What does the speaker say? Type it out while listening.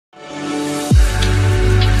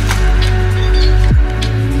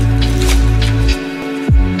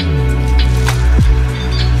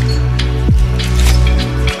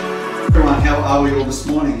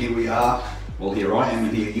Well, here I am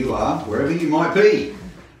and here you are, wherever you might be.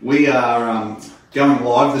 We are going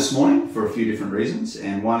live this morning for a few different reasons,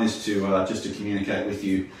 and one is to just to communicate with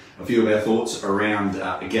you a few of our thoughts around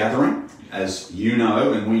a gathering. As you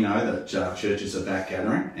know, and we know that churches are back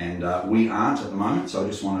gathering, and we aren't at the moment, so I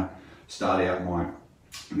just want to start out my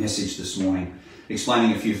message this morning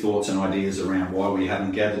explaining a few thoughts and ideas around why we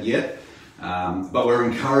haven't gathered yet. But we're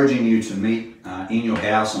encouraging you to meet in your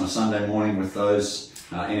house on a Sunday morning with those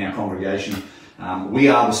in our congregation. We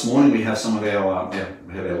are this morning, we have some of our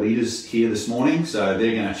leaders here this morning, so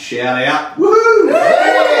they're going to shout out, woohoo!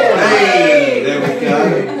 Hey! There we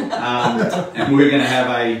go. And we're going to have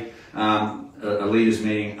a leaders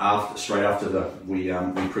meeting straight after we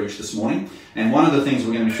preach this morning. And one of the things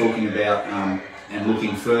we're going to be talking about and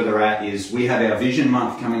looking further at is we have our Vision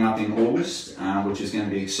Month coming up in August, which is going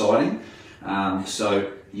to be exciting.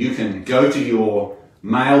 So you can go to your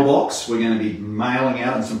mailbox. We're going to be mailing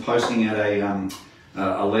out and some posting out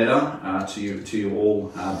a letter to you all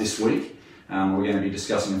this week. We're going to be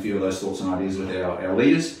discussing a few of those thoughts and ideas with our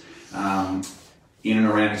leaders in and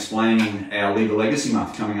around explaining our Leave a Legacy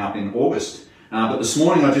Month coming up in August. But this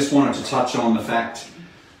morning I just wanted to touch on the fact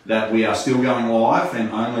that we are still going live and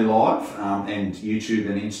only live, and YouTube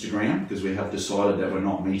and Instagram, because we have decided that we're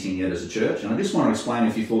not meeting yet as a church. And I just want to explain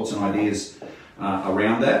a few thoughts and ideas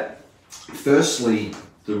around that. Firstly,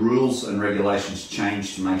 the rules and regulations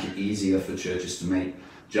changed to make it easier for churches to meet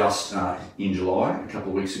just in July, a couple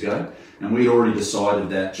of weeks ago. And we'd already decided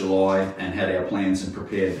that July and had our plans and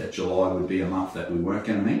prepared that July would be a month that we weren't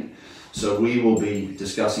going to meet. So we will be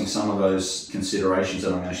discussing some of those considerations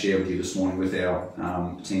that I'm going to share with you this morning with our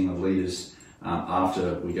team of leaders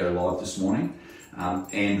after we go live this morning.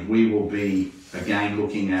 And we will be, again,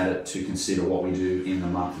 looking at it to consider what we do in the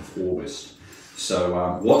month of August.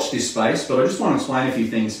 So watch this space, but I just want to explain a few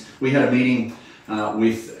things. We had a meeting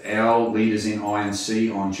with our leaders in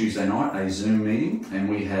INC on Tuesday night, a Zoom meeting, and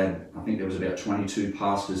we had, I think there was about 22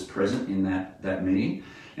 pastors present in that meeting.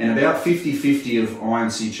 And about 50-50 of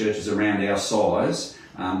INC churches around our size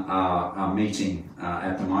are meeting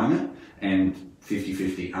at the moment, and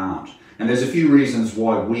 50-50 aren't. And there's a few reasons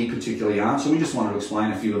why we particularly aren't, so we just wanted to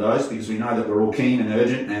explain a few of those because we know that we're all keen and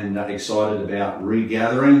urgent and excited about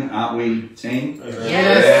regathering, aren't we, team?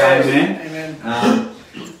 Yes. Amen.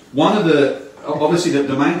 One of obviously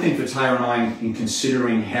the main thing for Tara and I in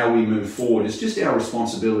considering how we move forward is just our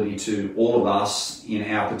responsibility to all of us in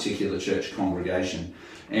our particular church congregation.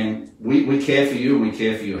 And we care for you and we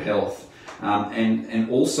care for your health. And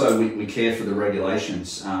also we care for the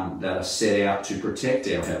regulations that are set out to protect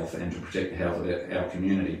our health and to protect the health of our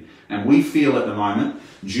community. And we feel at the moment,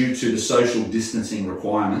 due to the social distancing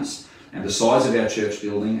requirements and the size of our church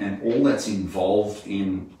building and all that's involved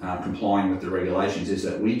in complying with the regulations, is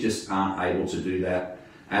that we just aren't able to do that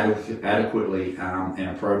adequately and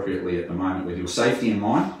appropriately at the moment with your safety in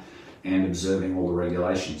mind and observing all the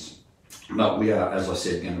regulations. But we are, as I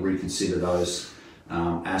said, going to reconsider those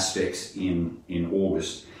aspects in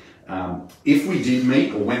August. If we did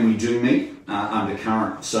meet, or when we do meet, under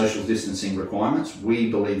current social distancing requirements, we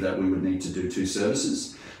believe that we would need to do 2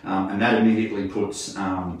 services. And that immediately puts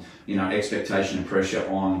expectation and pressure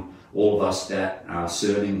on all of us that are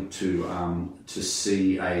serving to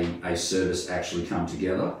see a service actually come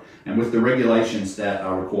together. And with the regulations that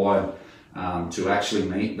are required to actually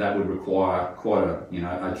meet, that would require quite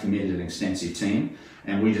a committed and extensive team,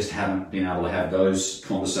 and we just haven't been able to have those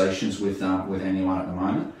conversations with anyone at the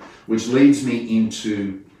moment, which leads me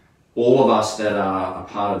into all of us that are a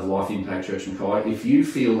part of Life Impact Church Mackay. If you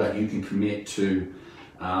feel that you can commit to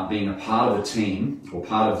being a part of a team or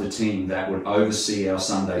part of the team that would oversee our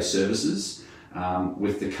Sunday services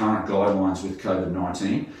with the current guidelines with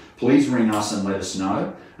COVID-19, please ring us and let us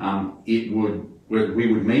know. We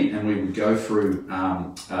would meet and we would go through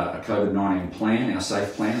a COVID-19 plan, our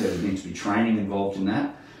safe plan. There would need to be training involved in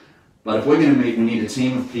that. But if we're going to meet, we need a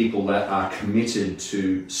team of people that are committed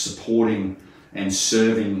to supporting and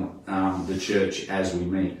serving the church as we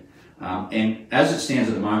meet. And as it stands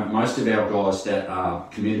at the moment, most of our guys that are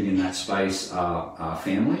committed in that space are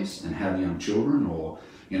families and have young children or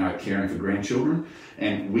caring for grandchildren.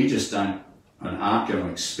 And we just don't and aren't going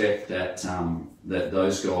to expect that that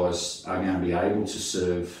those guys are going to be able to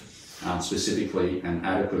serve specifically and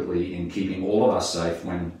adequately in keeping all of us safe,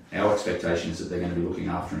 when our expectation is that they're going to be looking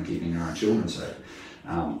after and keeping their own children safe,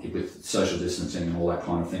 with social distancing and all that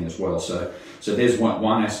kind of thing as well. So there's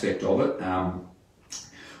one aspect of it.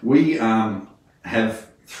 We have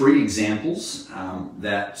 3 examples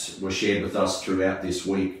that were shared with us throughout this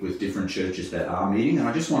week with different churches that are meeting, and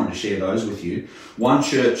I just wanted to share those with you. One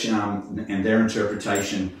church and their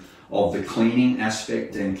interpretation of the cleaning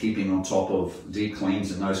aspect and keeping on top of deep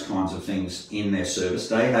cleans and those kinds of things in their service.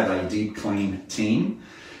 They have a deep clean team,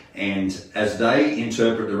 and as they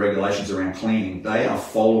interpret the regulations around cleaning, they are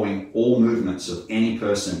following all movements of any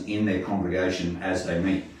person in their congregation as they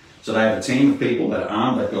meet. So they have a team of people that are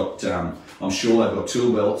armed. They've got, I'm sure they've got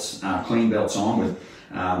tool belts, clean belts on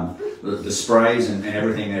with the sprays and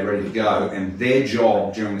everything. They're ready to go, and their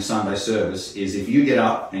job during the Sunday service is if you get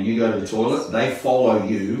up and you go to the toilet, they follow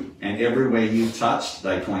you, and everywhere you've touched,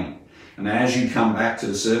 they clean. And then as you come back to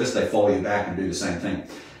the service, they follow you back and do the same thing.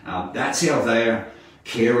 That's how they're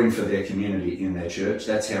caring for their community in their church.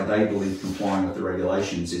 That's how they believe complying with the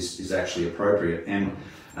regulations is actually appropriate. And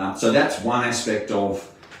so that's one aspect of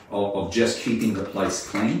just keeping the place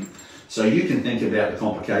clean. So you can think about the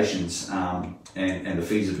complications and the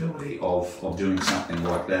feasibility of doing something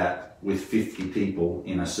like that with 50 people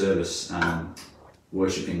in a service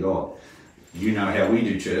worshipping God. You know how we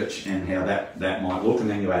do church and how that might look, and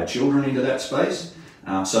then you add children into that space.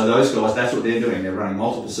 So those guys, that's what they're doing. They're running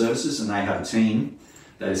multiple services, and they have a team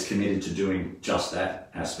that is committed to doing just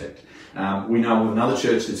that aspect. We know of another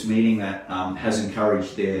church that's meeting that has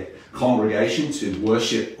encouraged their congregation to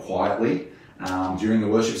worship quietly during the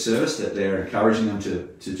worship service, that they're encouraging them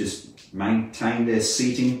to just maintain their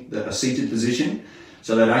seated position,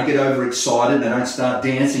 so they don't get overexcited, they don't start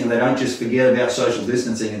dancing, and they don't just forget about social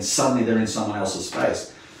distancing and suddenly they're in someone else's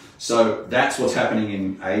space. So that's what's happening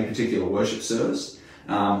in a particular worship service.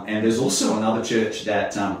 And there's also another church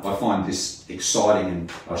that I find this exciting,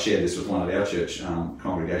 and I shared this with one of our church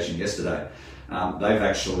congregation yesterday. They've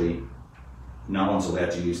actually, no one's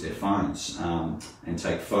allowed to use their phones and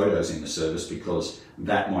take photos in the service, because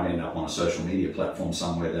that might end up on a social media platform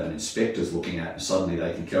somewhere that an inspector's looking at, and suddenly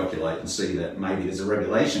they can calculate and see that maybe there's a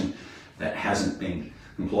regulation that hasn't been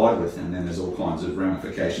complied with, and then there's all kinds of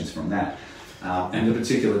ramifications from that. And the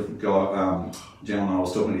particular guy, gentleman I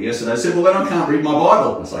was talking to yesterday said, well, then I can't read my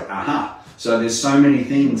Bible. It's like, aha. So there's so many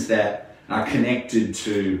things that are connected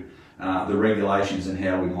to the regulations and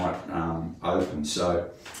how we might open. So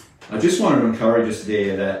I just wanted to encourage us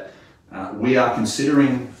there that we are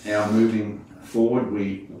considering our moving forward.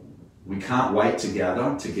 We can't wait to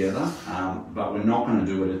gather together, but we're not going to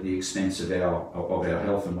do it at the expense of our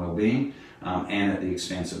health and well-being, and at the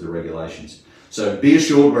expense of the regulations. So be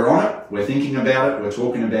assured we're on it, we're thinking about it, we're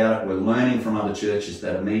talking about it, we're learning from other churches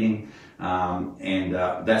that are meeting, and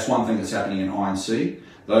that's one thing that's happening in INC.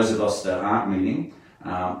 Those of us that aren't meeting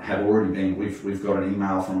have already been, we've got an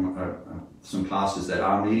email from some pastors that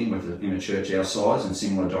are meeting in a church our size and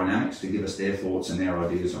similar dynamics to give us their thoughts and their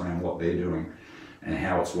ideas around what they're doing and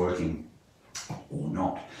how it's working or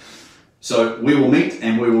not. So we will meet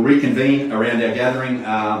and we will reconvene around our gathering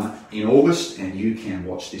in August, and you can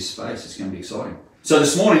watch this space. It's going to be exciting. So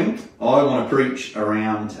this morning I want to preach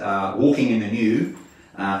around walking in the new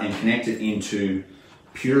and connect it into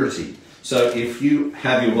purity. So if you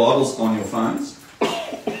have your Bibles on your phones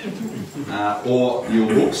or your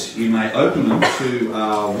books, you may open them to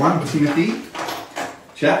 1 Timothy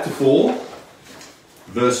chapter 4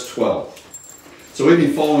 verse 12. So we've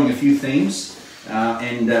been following a few themes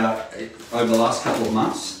over the last couple of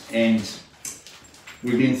months, and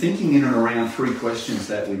we've been thinking in and around three questions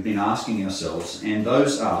that we've been asking ourselves, and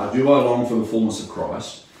those are: do I long for the fullness of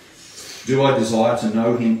Christ? Do I desire to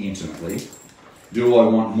know him intimately? Do I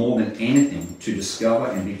want more than anything to discover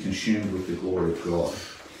and be consumed with the glory of God?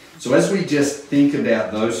 So as we just think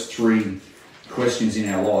about those three questions in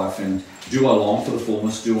our life, and do I long for the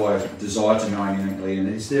fullness? Do I desire to know him intimately? And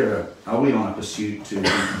are we on a pursuit to be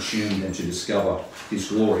consumed and to discover his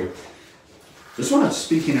glory? I just want to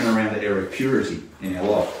speak in and around the area of purity in our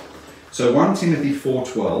life. So 1 Timothy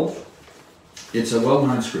 4:12, it's a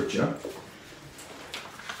well-known scripture.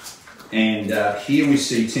 And here we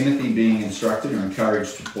see Timothy being instructed or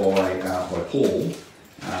encouraged by Paul.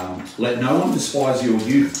 Let no one despise your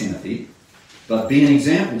youth, Timothy, but be an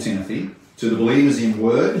example, Timothy, to the believers in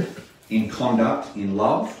word, in conduct, in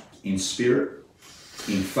love, in spirit,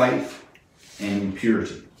 in faith, and in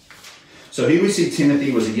purity. So here we see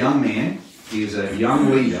Timothy was a young man. He is a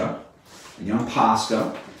young leader, a young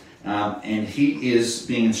pastor, and he is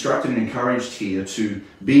being instructed and encouraged here to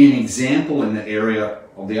be an example in the area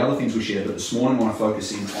of the other things we shared, but this morning I want to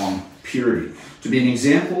focus in on purity. To be an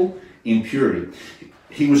example in purity.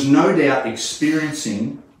 He was no doubt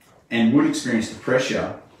experiencing and would experience the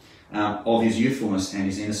pressure of his youthfulness and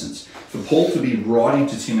his innocence. For Paul to be writing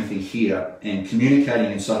to Timothy here and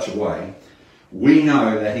communicating in such a way, we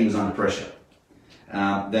know that he was under pressure.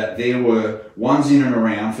 That there were ones in and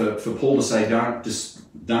around for Paul to say, don't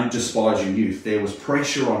despise your youth. There was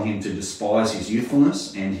pressure on him to despise his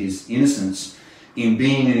youthfulness and his innocence in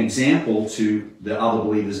being an example to the other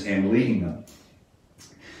believers and leading them,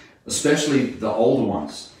 especially the older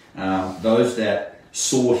ones, those that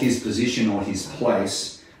saw his position or his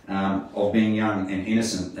place of being young and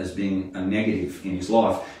innocent as being a negative in his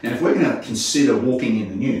life. And if we're going to consider walking in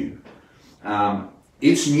the new,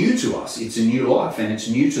 it's new to us. It's a new life, and it's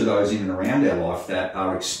new to those in and around our life that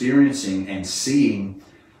are experiencing and seeing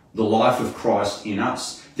the life of Christ in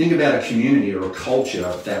us. Think about a community or a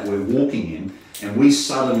culture that we're walking in, and we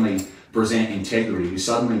suddenly present integrity, we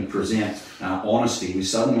suddenly present honesty, we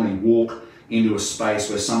suddenly walk into a space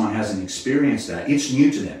where someone hasn't experienced that. It's new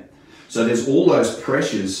to them. So there's all those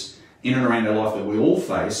pressures in and around our life that we all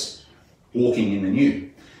face walking in the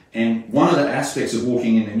new. And one of the aspects of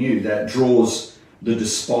walking in the new that draws the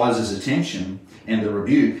despiser's attention and the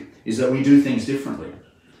rebuke is that we do things differently,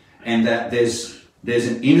 and that there's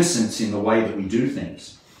an innocence in the way that we do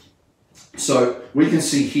things. So we can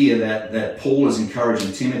see here that Paul is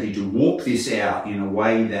encouraging Timothy to walk this out in a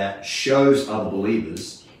way that shows other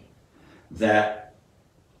believers that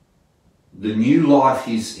the new life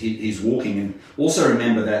he's walking in. Also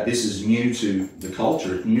remember that this is new to the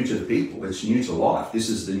culture, it's new to the people, it's new to life. This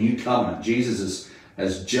is the new covenant. Jesus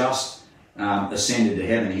has just ascended to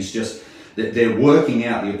heaven. They're working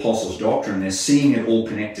out the apostles' doctrine. They're seeing it all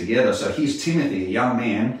connect together. So here's Timothy, a young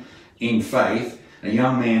man in faith, a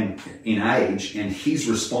young man in age, and he's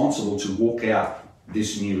responsible to walk out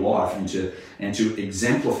this new life and to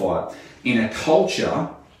exemplify it in a culture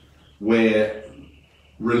where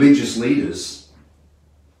religious leaders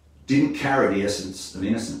didn't carry the essence of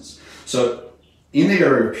innocence. So in the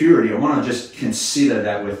area of purity, I want to just consider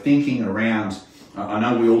that we're thinking around, I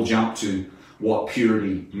know we all jump to what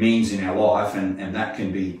purity means in our life, and that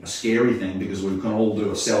can be a scary thing because we can all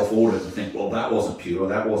do a self-audit and think, well, that wasn't pure,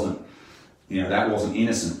 that wasn't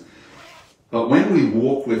innocent. But when we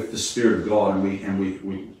walk with the Spirit of God and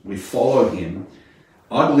we follow Him,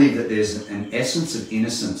 I believe that there's an essence of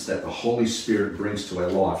innocence that the Holy Spirit brings to our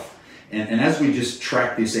life. And as we just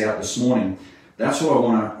track this out this morning, that's what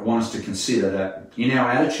I want us to consider, that in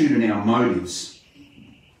our attitude and our motives,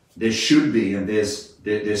 there should be, and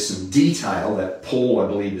there's some detail that Paul, I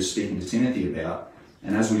believe, is speaking to Timothy about.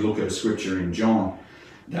 And as we look at a scripture in John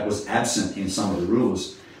that was absent in some of the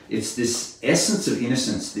rulers, it's this essence of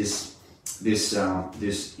innocence, this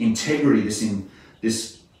integrity,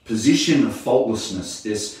 this position of faultlessness,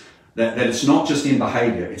 that it's not just in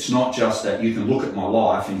behavior. It's not just that you can look at my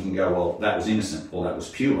life and you can go, well, that was innocent or that was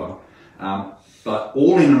pure. But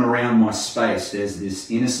all in and around my space, there's this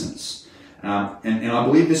innocence. And I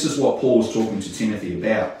believe this is what Paul was talking to Timothy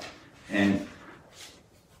about. And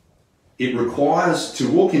it requires,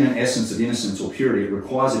 to walk in an essence of innocence or purity, it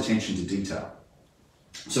requires attention to detail.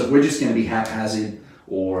 So if we're just going to be haphazard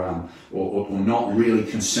or not really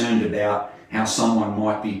concerned about how someone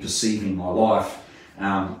might be perceiving my life,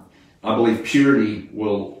 I believe purity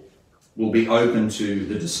will be open to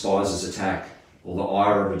the despiser's attack or the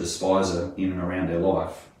ire of a despiser in and around our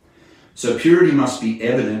life. So purity must be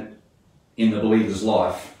evident in the believer's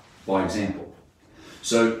life by example.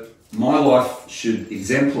 So my life should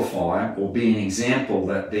exemplify or be an example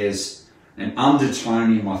that there's an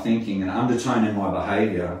undertone in my thinking, an undertone in my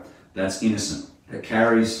behavior that's innocent, that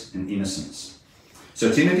carries an innocence.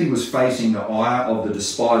 So Timothy was facing the ire of the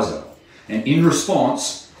despiser, and in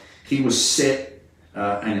response, he was set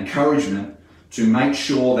an encouragement to make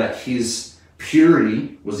sure that his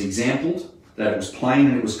purity was exampled, that it was plain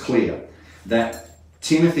and it was clear, that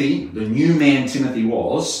Timothy, the new man Timothy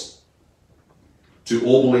was, to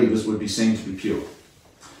all believers would be seen to be pure.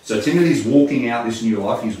 So Timothy's walking out this new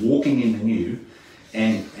life, he's walking in the new,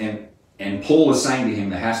 and Paul is saying to him,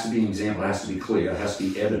 there has to be an example, it has to be clear, it has to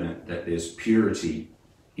be evident that there's purity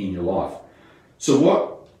in your life. So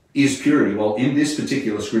what is purity? Well, in this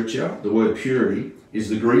particular scripture, the word purity is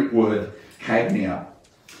the Greek word hagnia,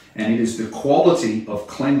 and it is the quality of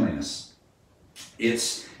cleanliness.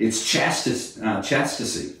 It's chastity.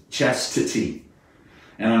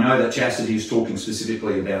 And I know that chastity is talking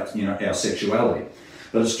specifically about, our sexuality,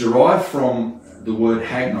 but it's derived from the word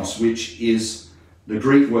hagnos, which is the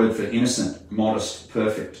Greek word for innocent, modest,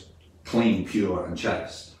 perfect, clean, pure, and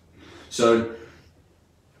chaste. So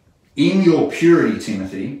in your purity,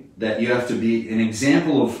 Timothy, that you have to be an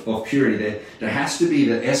example of purity. There has to be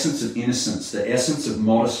the essence of innocence, the essence of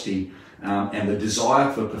modesty, and the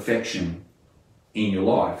desire for perfection in your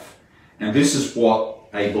life. And this is what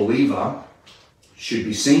a believer should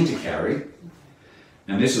be seen to carry,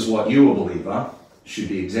 and this is what you, a believer, should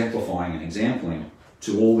be exemplifying and exempling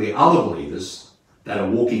to all the other believers that are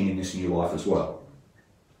walking in this new life as well.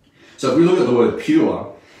 So if we look at the word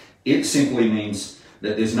pure, it simply means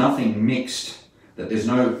that there's nothing mixed that there's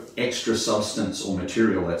no extra substance or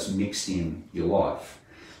material that's mixed in your life.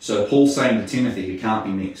 So Paul's saying to Timothy, it can't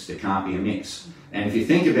be mixed, it can't be a mix. And if you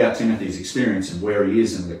think about Timothy's experience and where he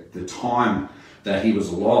is and the time that he was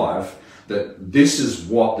alive, that this is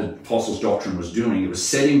what the Apostles' doctrine was doing. It was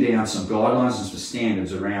setting down some guidelines and some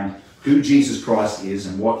standards around who Jesus Christ is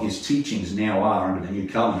and what his teachings now are under the new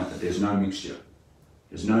covenant, that there's no mixture.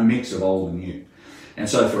 There's no mix of old and new. And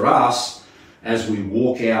so for us, as we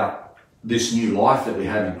walk out this new life that we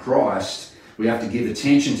have in Christ, we have to give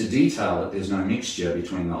attention to detail that there's no mixture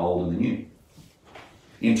between the old and the new.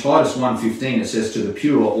 In Titus 1:15 it says, to the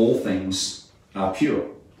pure all things are pure.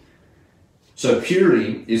 So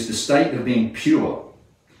purity is the state of being pure.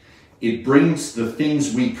 It brings the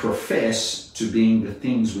things we profess to being the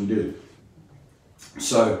things we do.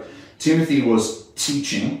 So Timothy was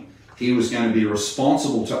teaching. He was going to be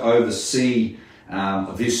responsible to oversee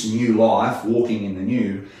this new life, walking in the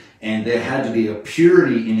new, and there had to be a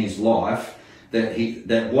purity in his life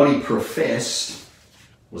that what he professed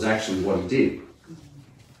was actually what he did.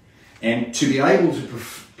 And to be able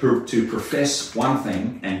to profess one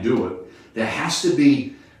thing and do it, there has to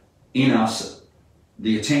be in us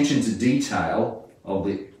the attention to detail of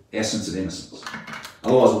the essence of innocence.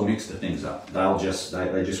 Otherwise we'll mix the things up. They just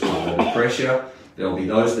will be pressure. There'll be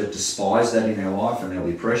those that despise that in our life, and there'll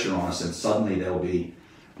be pressure on us, and suddenly there'll be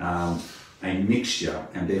a mixture,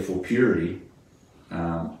 and therefore purity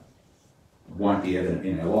won't be evident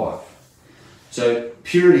in our life. So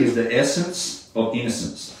purity is the essence of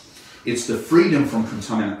innocence. It's the freedom from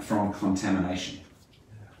contamination.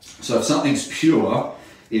 So if something's pure,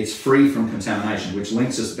 it's free from contamination, which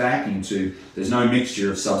links us back into there's no mixture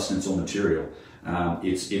of substance or material.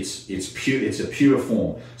 It's pure. It's a pure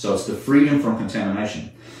form. So it's the freedom from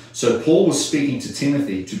contamination. So Paul was speaking to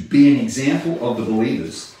Timothy to be an example of the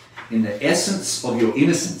believers in the essence of your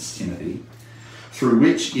innocence, Timothy, through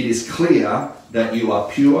which it is clear that you are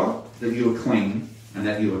pure, that you are clean, and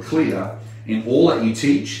that you are clear in all that you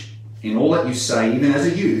teach, in all that you say, even as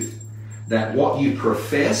a youth, that what you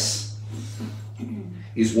profess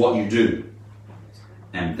is what you do.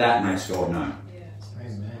 And that makes God known.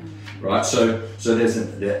 Amen. Right? So there's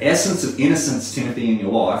the essence of innocence, Timothy, in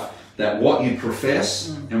your life, that what you profess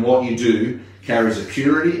and what you do carries a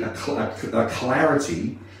purity, a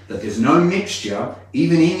clarity, that there's no mixture,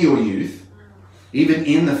 even in your youth, even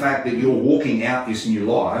in the fact that you're walking out this new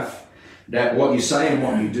life, that what you say and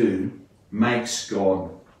what you do makes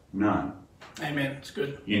God known. Amen. It's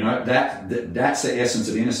good. You know, that's the essence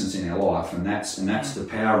of innocence in our life, and that's the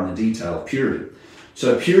power and the detail of purity.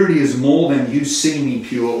 So purity is more than you see me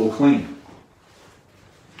pure or clean.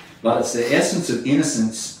 But it's the essence of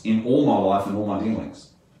innocence in all my life and all my dealings.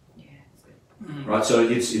 Yeah, it's good. Right? So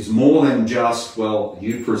it's more than just, well,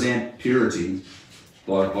 you present purity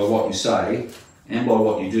by what you say and by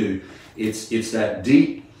what you do. It's that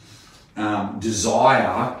deep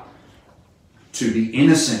desire to be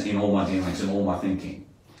innocent in all my dealings and all my thinking.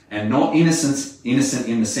 And not innocent in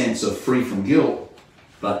the sense of free from guilt,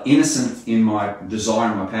 but innocent in my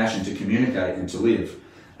desire and my passion to communicate and to live,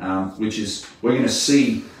 which is, we're going to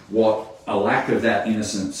see what a lack of that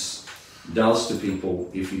innocence does to people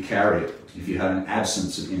if you carry it, if you have an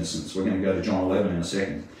absence of innocence. We're going to go to John 11 in a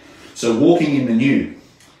second. So walking in the new.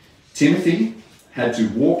 Timothy had to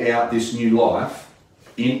walk out this new life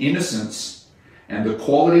in innocence, and the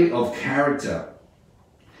quality of character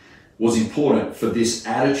was important for this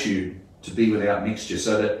attitude to be without mixture.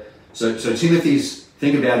 So Timothy's,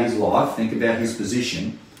 think about his life, think about his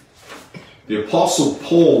position. The Apostle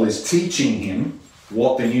Paul is teaching him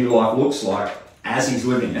what the new life looks like as he's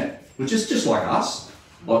living it, which is just like us.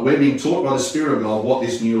 Like, we're being taught by the Spirit of God what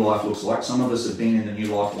this new life looks like. Some of us have been in the new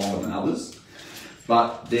life longer than others.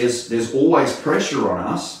 But there's always pressure on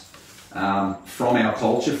us from our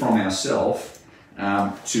culture, from ourselves,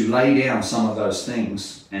 to lay down some of those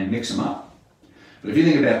things and mix them up. But if you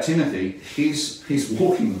think about Timothy, he's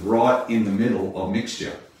walking right in the middle of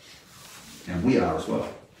mixture. And we are as well.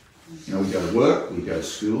 You know, we go to work, we go to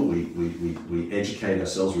school, we educate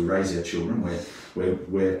ourselves, we raise our children.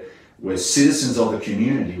 We're citizens of the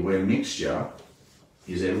community where mixture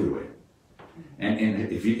is everywhere. And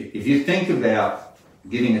if you think about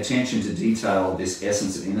giving attention to detail of this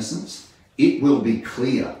essence of innocence, it will be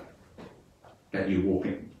clear that you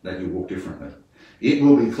walk differently. It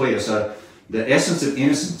will be clear. So the essence of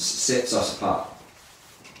innocence sets us apart.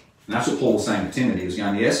 And that's what Paul was saying to Timothy. He was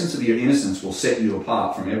going, the essence of your innocence will set you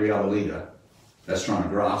apart from every other leader that's trying to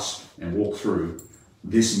grasp and walk through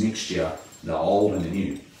this mixture, the old and the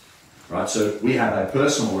new. Right? So we have a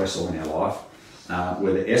personal wrestle in our life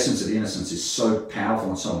where the essence of innocence is so powerful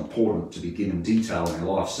and so important to be given detail in our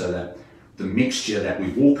life, so that the mixture that we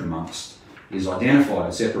walk amongst is identified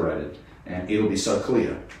and separated, and it'll be so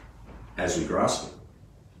clear as we grasp it.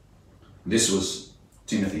 This was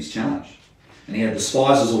Timothy's challenge. And he had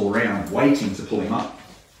despisers all around waiting to pull him up.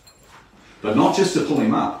 But not just to pull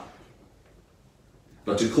him up,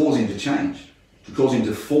 but to cause him to change, to cause him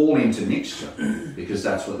to fall into mixture, because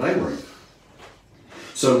that's what they were in.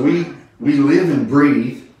 So we live and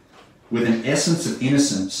breathe with an essence of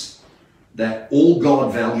innocence that all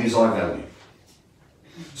God values, I value.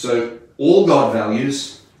 So all God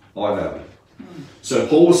values, I value. So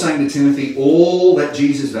Paul was saying to Timothy, all that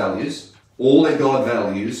Jesus values, all that God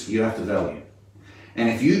values, you have to value. And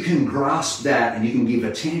if you can grasp that and you can give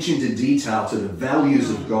attention to detail to the values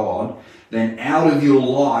of God, then out of your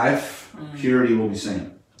life, purity will be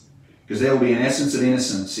seen. Because there will be an essence of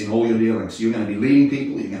innocence in all your dealings. You're going to be leading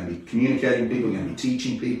people, you're going to be communicating people, you're going to be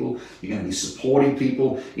teaching people, you're going to be supporting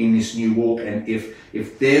people in this new walk. And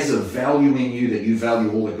if there's a value in you that you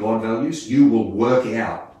value all that God values, you will work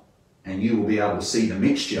out and you will be able to see the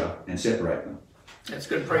mixture and separate them. That's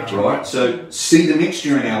good preaching. Right? So see the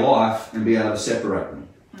mixture in our life and be able to separate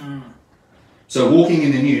them. So walking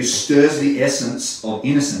in the new stirs the essence of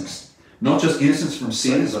innocence. Not just innocence from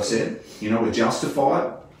sin, as I said. You know, we're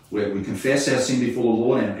justified. We confess our sin before the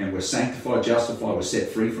Lord and we're sanctified, justified, we're set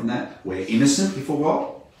free from that. We're innocent before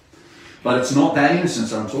God. But it's not that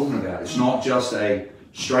innocence I'm talking about. It's not just a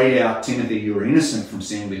straight out, Timothy, you are innocent from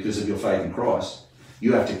sin because of your faith in Christ.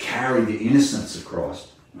 You have to carry the innocence of Christ.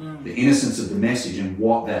 The innocence of the message and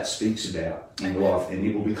what that speaks about in life, and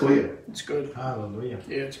it will be clear. It's good. Hallelujah.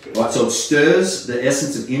 Yeah, it's good. Right, so it stirs the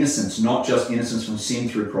essence of innocence, not just innocence from sin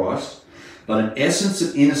through Christ, but an essence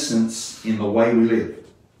of innocence in the way we live.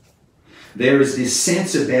 There is this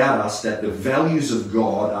sense about us that the values of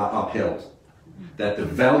God are upheld, that the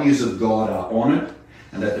values of God are honoured,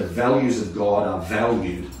 and that the values of God are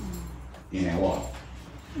valued in our life.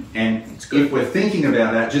 And if we're thinking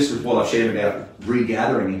about that, just with what I've shared about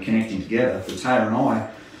regathering and connecting together, for Taylor and I,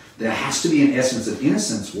 there has to be an essence of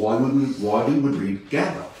innocence. Why we would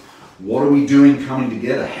regather? What are we doing coming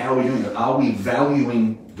together? How are we doing it? Are we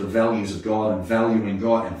valuing the values of God and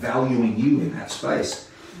valuing you in that space?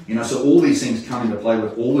 You know, so all these things come into play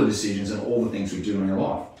with all the decisions and all the things we do in our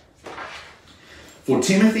life. For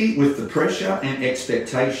Timothy, with the pressure and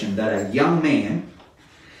expectation that a young man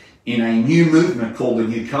in a new movement called the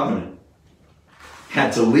New Covenant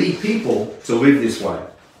had to lead people to live this way.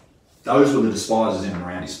 Those were the despisers in and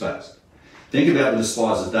around his space. Think about the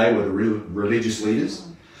despisers. They were the religious leaders.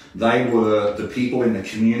 They were the people in the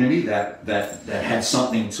community that had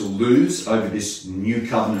something to lose over this New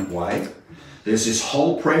Covenant way. There's this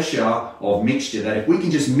whole pressure of mixture that if we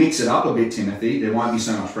can just mix it up a bit, Timothy, there won't be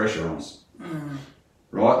so much pressure on us.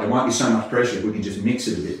 Right? There won't be so much pressure if we can just mix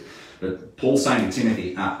it a bit. But Paul's saying to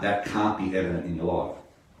Timothy, that can't be evident in your life.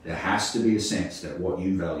 There has to be a sense that what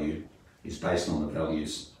you value is based on the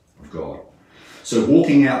values of God. So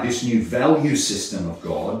walking out this new value system of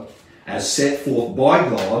God, as set forth by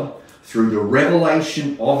God through the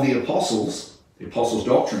revelation of the apostles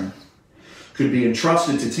doctrine, could be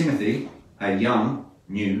entrusted to Timothy, a young,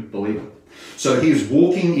 new believer. So he was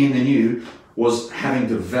walking in the new, was having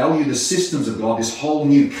to value the systems of God, this whole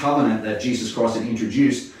new covenant that Jesus Christ had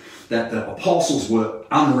introduced, that the apostles were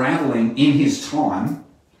unraveling in his time,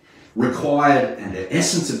 required an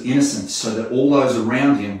essence of innocence so that all those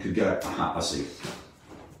around him could go, aha, I see it.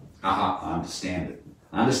 Aha, I understand it.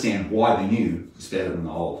 I understand why the new is better than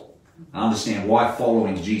the old. I understand why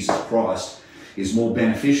following Jesus Christ is more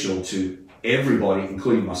beneficial to everybody,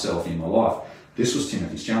 including myself in my life. This was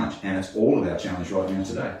Timothy's challenge, and it's all of our challenge right now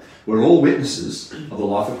today. We're all witnesses of the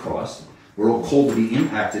life of Christ. We're all called to be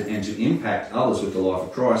impacted and to impact others with the life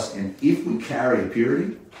of Christ. And if we carry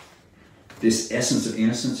purity, this essence of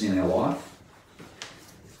innocence in our life,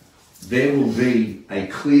 there will be a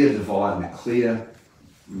clear divide and a clear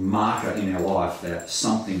marker in our life that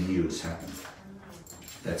something new has happened,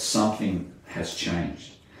 that something has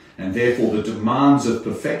changed. And therefore the demands of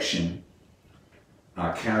perfection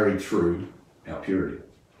are carried through our purity.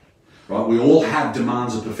 Right? We all have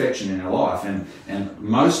demands of perfection in our life, and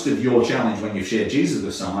most of your challenge when you've shared Jesus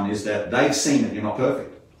with someone is that they've seen that you're not perfect.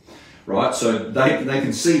 Right? So they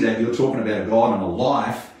can see that you're talking about a God and a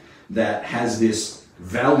life that has this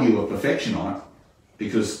value of perfection on it,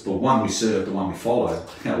 because the one we serve, the one we follow,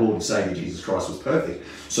 our Lord and Saviour Jesus Christ was perfect.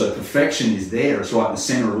 So perfection is there, it's right in the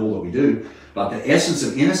centre of all that we do, but the essence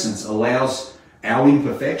of innocence allows our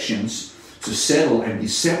imperfections to settle and be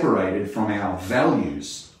separated from our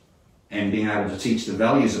values, and being able to teach the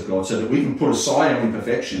values of God so that we can put aside our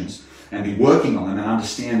imperfections and be working on them and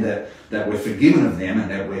understand that we're forgiven of them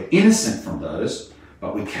and that we're innocent from those,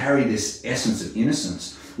 but we carry this essence of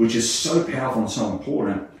innocence, which is so powerful and so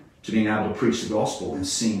important to being able to preach the gospel and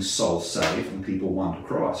seeing souls saved and people won to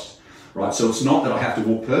Christ. Right? So it's not that I have to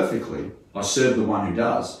walk perfectly. I serve the one who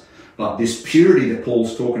does. But this purity that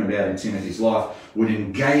Paul's talking about in Timothy's life would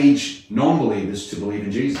engage non-believers to believe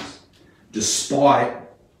in Jesus, despite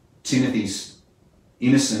Timothy's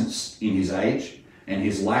innocence in his age and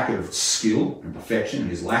his lack of skill and perfection and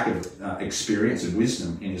his lack of experience and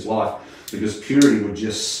wisdom in his life, because purity would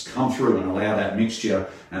just come through and allow that mixture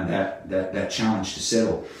and that challenge to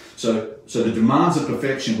settle. So the demands of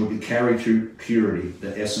perfection would be carried through purity,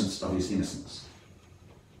 the essence of his innocence.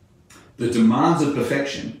 The demands of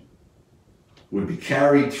perfection would be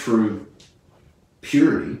carried through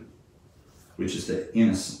purity, which is the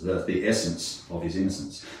essence of his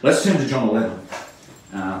innocence. Let's turn to John 11,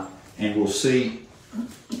 and we'll see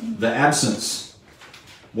the absence,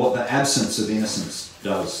 what the absence of innocence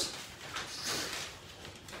does.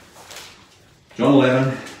 John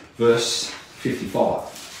 11, verse 55.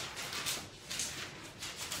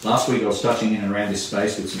 Last week I was touching in and around this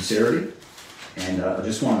space with sincerity, and I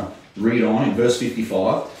just want to read on in verse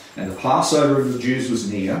 55. And the Passover of the Jews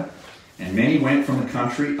was near, and many went from the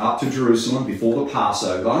country up to Jerusalem before the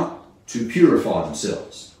Passover to purify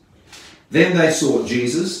themselves. Then they sought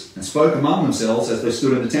Jesus and spoke among themselves as they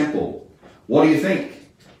stood in the temple. What do you think?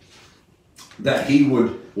 That he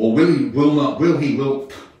would, or what do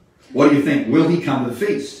you think? Will he come to the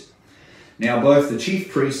feast? Now both the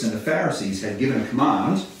chief priests and the Pharisees had given a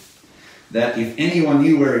command that if anyone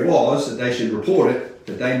knew where he was, that they should report it,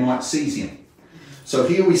 that they might seize him. So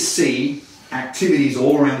here we see activities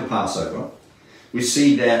all around the Passover. We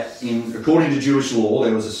see that according to Jewish law,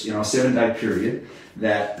 there was a 7-day period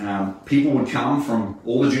that people would come from,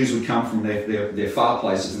 all the Jews would come from their far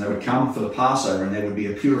places, and they would come for the Passover, and there would be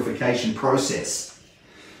a purification process.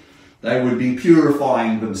 They would be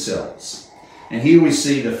purifying themselves. And here we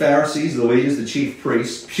see the Pharisees, the leaders, the chief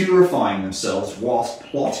priests, purifying themselves whilst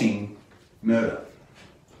plotting murder.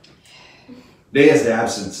 There's the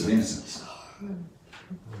absence of innocence.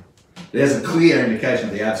 There's a clear indication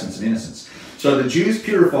of the absence of innocence. So the Jews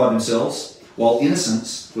purified themselves while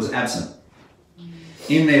innocence was absent.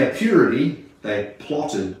 In their purity, they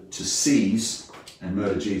plotted to seize and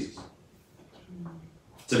murder Jesus.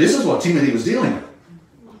 So this is what Timothy was dealing with.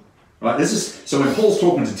 Right? So when Paul's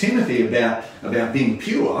talking to Timothy about being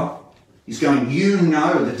pure, he's going, you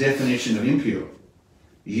know the definition of impure.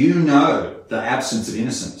 You know the absence of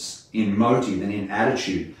innocence in motive and in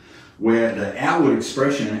attitude, where the outward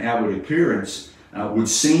expression and outward appearance would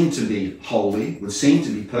seem to be holy, would seem to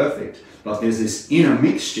be perfect, but there's this inner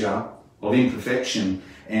mixture of imperfection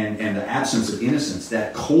and the absence of innocence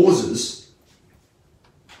that causes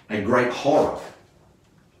a great horror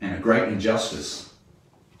and a great injustice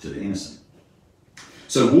to the innocent.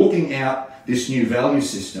 So walking out this new value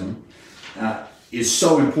system is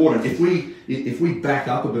so important. If we back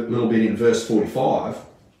up a little bit in verse 45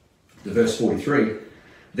 to verse 43,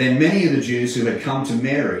 then many of the Jews who had come to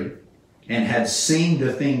Mary and had seen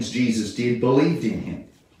the things Jesus did believed in him.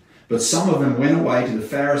 But some of them went away to the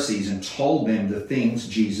Pharisees and told them the things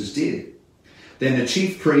Jesus did. Then the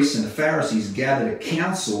chief priests and the Pharisees gathered a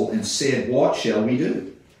council and said, what shall we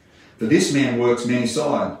do? For this man works many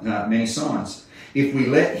signs. If we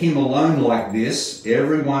let him alone like this,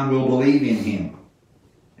 everyone will believe in him.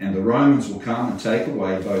 And the Romans will come and take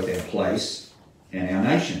away both our place and our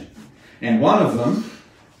nation. And one of them,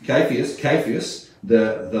 Cephas,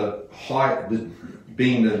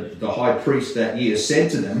 being the high priest that year, said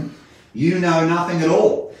to them, you know nothing at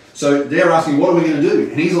all. So they're asking, what are we going to do?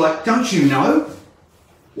 And he's like, don't you know?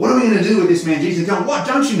 What are we going to do with this man Jesus? Going, what?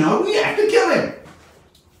 Don't you know? We have to kill him.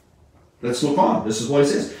 Let's look on. This is what he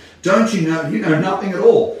says. Don't you know? You know nothing at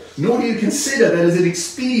all. Nor do you consider that it is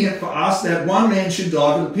expedient for us that one man should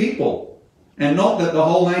die for the people, and not that the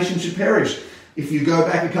whole nation should perish. If you go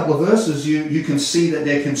back a couple of verses, you can see that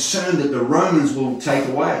they're concerned that the Romans will take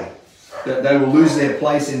away, that they will lose their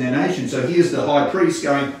place in their nation. So here's the high priest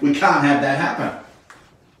going, we can't have that happen.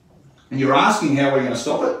 And you're asking how we're going to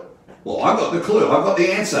stop it? Well, I've got the clue. I've got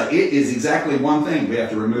the answer. It is exactly one thing. We have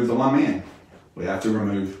to remove the one man. We have to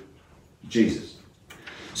remove Jesus,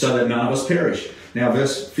 so that none of us perish. Now,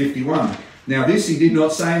 verse 51. Now this he did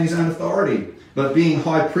not say in his own authority, but being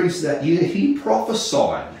high priest that year, he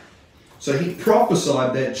prophesied. So he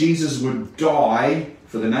prophesied that Jesus would die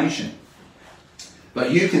for the nation.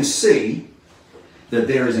 But you can see that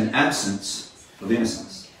there is an absence of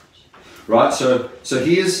innocence. Right? So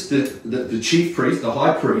here's the chief priest, the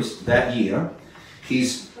high priest that year.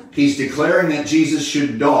 He's declaring that Jesus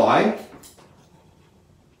should die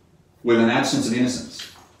with an absence of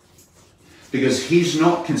innocence. because he's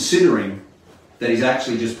not considering that he's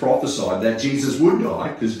actually just prophesied that Jesus would die,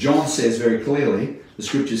 because John says very clearly, the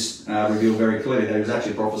scriptures reveal very clearly that he was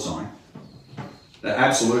actually prophesying that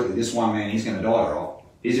absolutely this one man, he's going to die, right?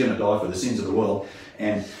 He's going to die for the sins of the world,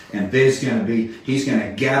 and he's going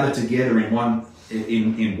to gather together in one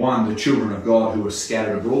the children of God who are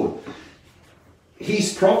scattered abroad.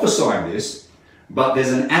 He's prophesying this, but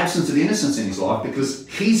there's an absence of innocence in his life, because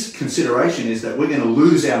his consideration is that we're going to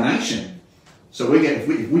lose our nation. So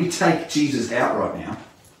if we take Jesus out right now,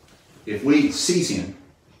 if we seize him,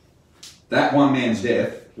 that one man's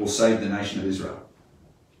death will save the nation of Israel.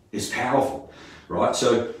 It's powerful, right?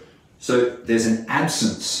 So there's an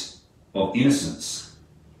absence of innocence,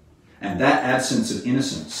 and that absence of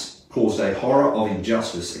innocence caused a horror of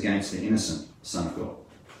injustice against the innocent Son of God.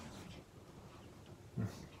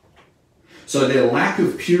 So their lack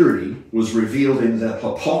of purity was revealed in the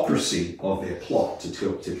hypocrisy of their plot to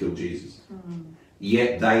kill Jesus.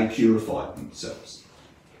 Yet they purified themselves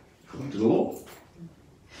according to the law.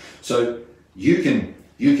 So you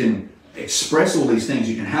can express all these things,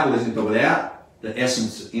 you can have all these things, but without the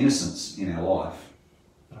essence of innocence in our life,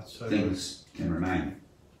 things can remain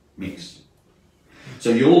mixed. So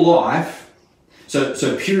your life,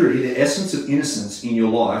 so purity, the essence of innocence in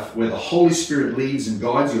your life, where the Holy Spirit leads and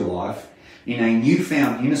guides your life in a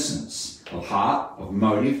newfound innocence of heart, of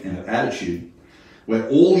motive, and of attitude, where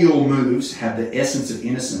all your moves have the essence of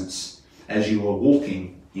innocence as you are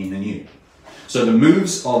walking in the new. So the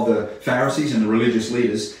moves of the Pharisees and the religious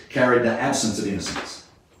leaders carried the absence of innocence.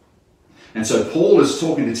 And so Paul is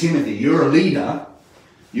talking to Timothy, you're a leader,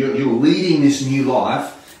 you're leading this new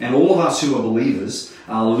life, and all of us who are believers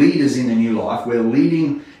are leaders in the new life. We're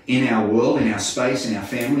leading in our world, in our space, in our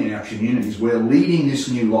family, in our communities. We're leading this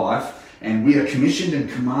new life, and we are commissioned and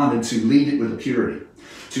commanded to lead it with a purity,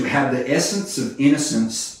 to have the essence of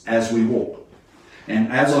innocence as we walk.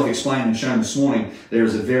 And as I've explained and shown this morning, there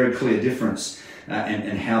is a very clear difference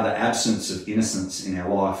in how the absence of innocence in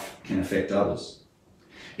our life can affect others.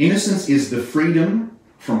 Innocence is the freedom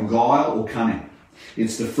from guile or cunning.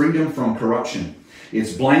 It's the freedom from corruption.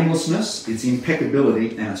 It's blamelessness, it's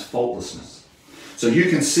impeccability, and it's faultlessness. So you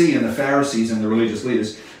can see in the Pharisees and the religious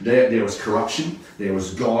leaders, there was corruption, there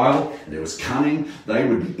was guile, there was cunning, they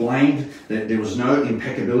would be blamed, there was no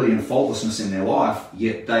impeccability and faultlessness in their life,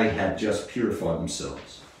 yet they had just purified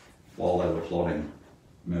themselves while they were plotting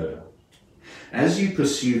murder. As you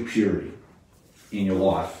pursue purity in your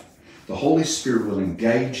life, the Holy Spirit will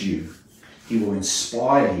engage you, he will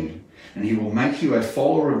inspire you, and he will make you a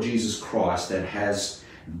follower of Jesus Christ that has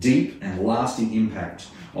deep and lasting impact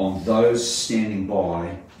on those standing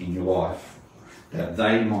by in your life, that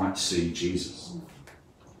they might see Jesus.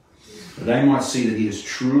 That they might see that he is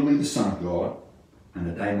truly the Son of God, and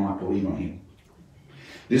that they might believe on him.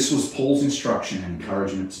 This was Paul's instruction and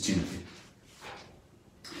encouragement to Timothy.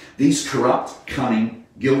 These corrupt, cunning,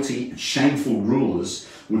 guilty, and shameful rulers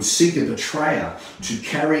would seek a betrayer to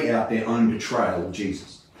carry out their own betrayal of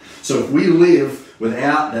Jesus. So if we live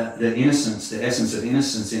without the innocence, the essence of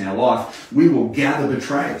innocence in our life, we will gather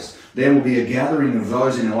betrayers. There will be a gathering of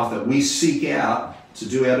those in our life that we seek out to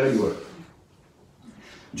do our dirty work.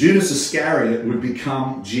 Judas Iscariot would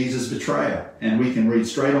become Jesus' betrayer. And we can read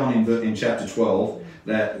straight on in chapter 12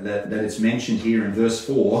 that it's mentioned here in verse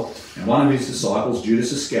 4. And one of his disciples,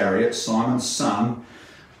 Judas Iscariot, Simon's son,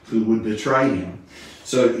 who would betray him.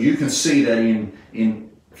 So you can see that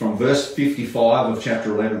from verse 55 of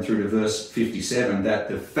chapter 11 through to verse 57, that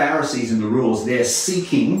the Pharisees and the rulers, they're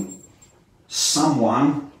seeking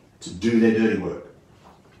someone to do their dirty work.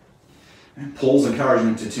 And Paul's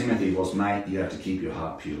encouragement to Timothy was, mate, you have to keep your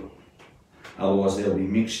heart pure. Otherwise there'll be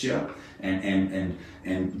mixture, and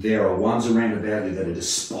there are ones around about you that are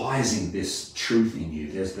despising this truth in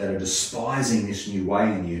you, that are despising this new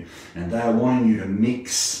way in you, and they are wanting you to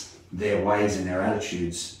mix their ways and their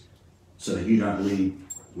attitudes so that you don't lead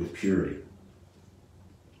with purity.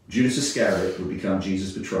 Judas Iscariot would become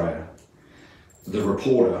Jesus' betrayer, the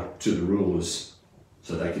reporter to the rulers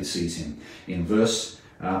so they could seize him. In verse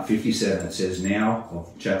 57 it says, now,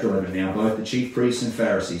 of chapter 11, now both the chief priests and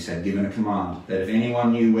Pharisees had given a command that if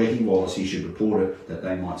anyone knew where he was, he should report it, that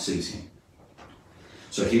they might seize him.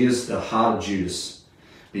 So here's the heart of Judas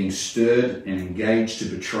being stirred and engaged to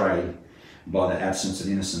betray by the absence of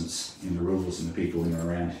innocence in the rulers and the people in and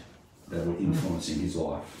around that were influencing his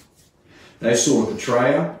life. They saw a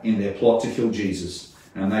betrayer in their plot to kill Jesus,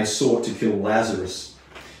 and they sought to kill Lazarus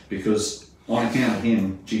because on account of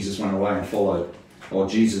him, Jesus went away and followed, or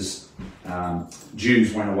Jews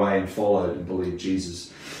went away and followed and believed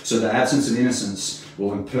Jesus. So the absence of innocence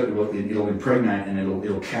it'll impregnate and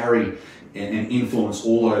it'll carry and influence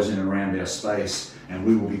all those in and around our space, and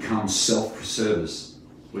we will become self-preservers,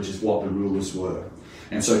 which is what the rulers were.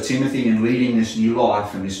 And so Timothy, in leading this new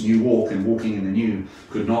life and this new walk and walking in the new,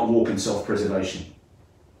 could not walk in self-preservation.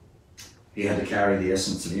 He had to carry the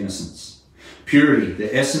essence of innocence. Purity,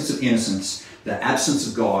 the essence of innocence, the absence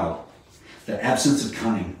of guile, the absence of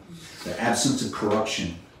cunning, the absence of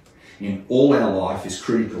corruption in all our life is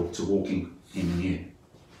critical to walking in the new.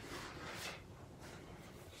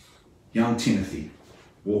 Young Timothy,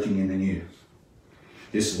 walking in the new.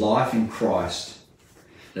 This life in Christ,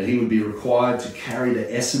 that he would be required to carry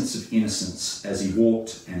the essence of innocence as he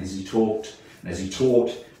walked and as he talked and as he taught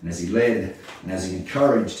and as he led and as he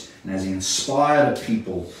encouraged and as he inspired a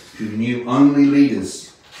people who knew only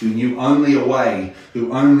leaders, who knew only a way,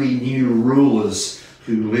 who only knew rulers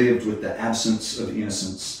who lived with the absence of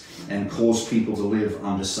innocence and caused people to live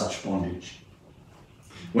under such bondage.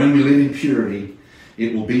 When we live in purity,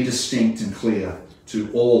 it will be distinct and clear to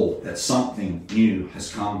all that something new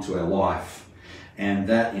has come to our life, and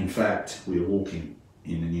that, in fact, we are walking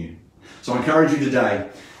in the new. So I encourage you today,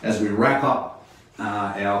 as we wrap up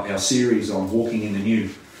our series on walking in the new,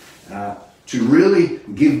 to really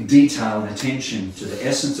give detail and attention to the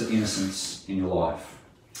essence of innocence in your life.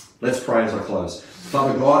 Let's pray as I close.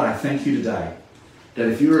 Father God, I thank you today that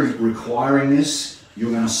if you're requiring this,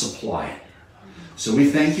 you're going to supply it. So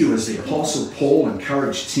we thank you as the Apostle Paul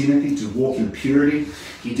encouraged Timothy to walk in purity.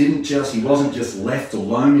 He wasn't just left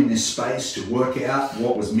alone in this space to work out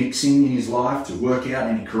what was mixing in his life, to work out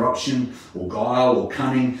any corruption or guile or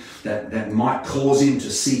cunning that might cause him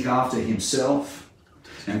to seek after himself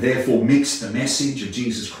and therefore mix the message of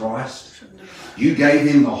Jesus Christ. You gave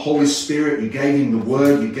him the Holy Spirit, you gave him the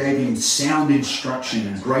Word, you gave him sound instruction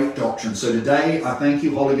and great doctrine. So today I thank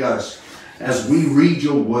you, Holy Ghost, as we read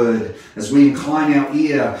your word, as we incline our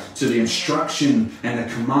ear to the instruction and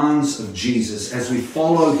the commands of Jesus, as we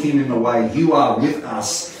follow him in the way, you are with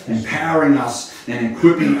us, empowering us and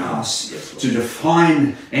equipping us to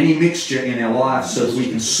define any mixture in our lives so that we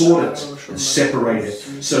can sort it and separate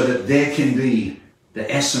it, so that there can be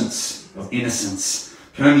the essence of innocence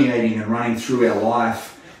permeating and running through our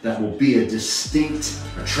life that will be a distinct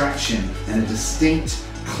attraction and a distinct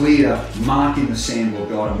clear mark in the sand, Lord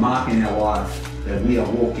God, a mark in our life that we are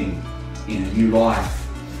walking in a new life,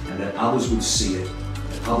 and that others would see it,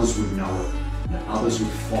 that others would know it, and that others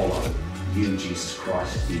would follow you, Jesus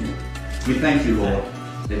Christ, in it. We thank you, Lord,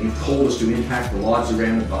 that you've called us to impact the lives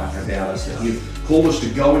around about us, that you've called us to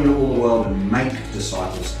go into all the world and make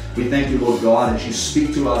disciples. We thank you, Lord God, as you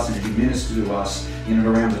speak to us and as you minister to us in and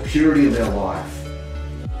around the purity of our life.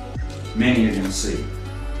 Many are going to see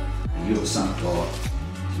that you're the Son of God.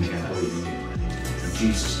 We can believe in you. In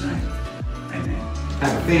Jesus' name, amen.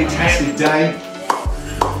 Have a fantastic day.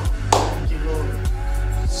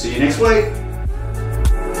 See you next week.